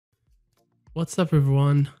What's up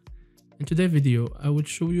everyone? In today's video, I will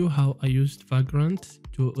show you how I used Vagrant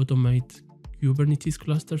to automate Kubernetes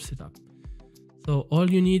cluster setup. So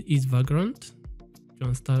all you need is Vagrant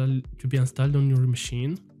to be installed on your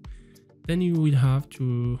machine. Then you will have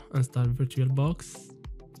to install VirtualBox,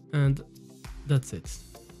 and that's it.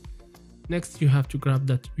 Next, you have to grab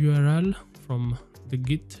that URL from the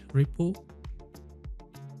Git repo.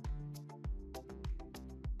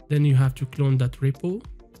 Then you have to clone that repo.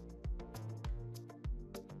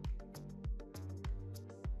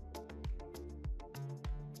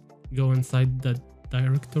 Go inside that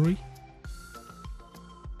directory.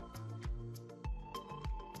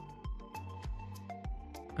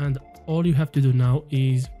 And all you have to do now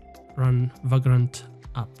is run Vagrant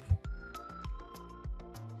app.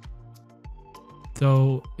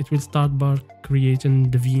 So it will start by creating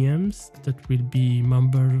the VMs that will be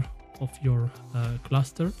member of your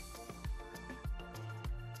cluster.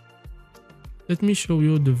 Let me show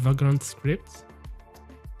you the Vagrant script.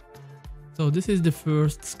 So this is the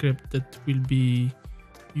first script that will be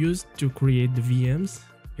used to create the VMs.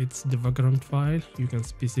 It's the Vagrant file. You can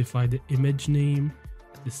specify the image name,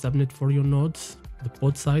 the subnet for your nodes, the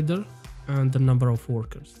pod sizer, and the number of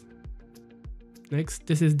workers. Next,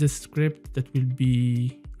 this is the script that will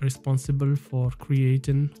be responsible for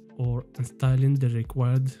creating or installing the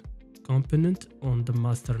required component on the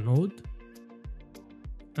master node.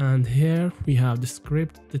 And here we have the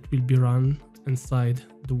script that will be run inside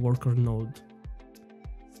the worker node.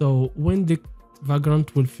 So when the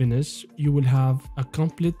Vagrant will finish, you will have a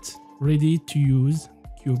complete ready to use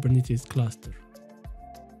Kubernetes cluster.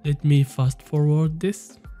 Let me fast forward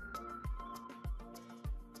this.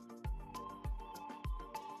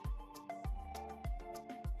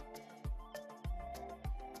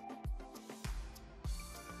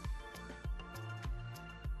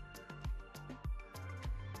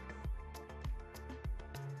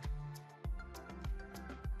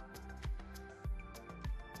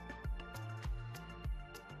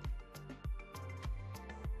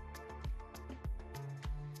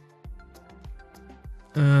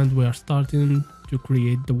 And we are starting to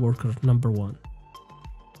create the worker number 1.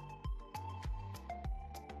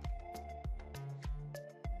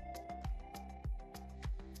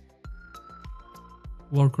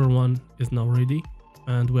 Worker 1 is now ready,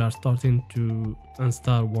 and we are starting to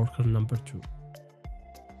install worker number 2.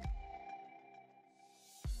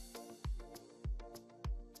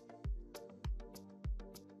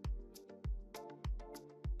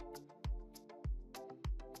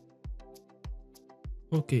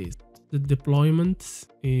 Okay, the deployment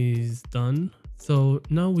is done. So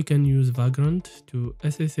now we can use Vagrant to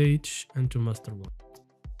SSH and to master 1.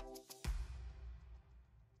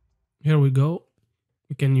 Here we go.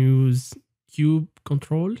 We can use kube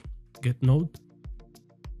control, get node.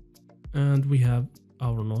 And we have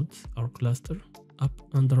our nodes, our cluster up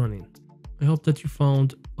and running. I hope that you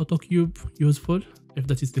found AutoKube useful. If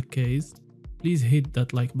that is the case, please hit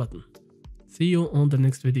that like button. See you on the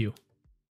next video.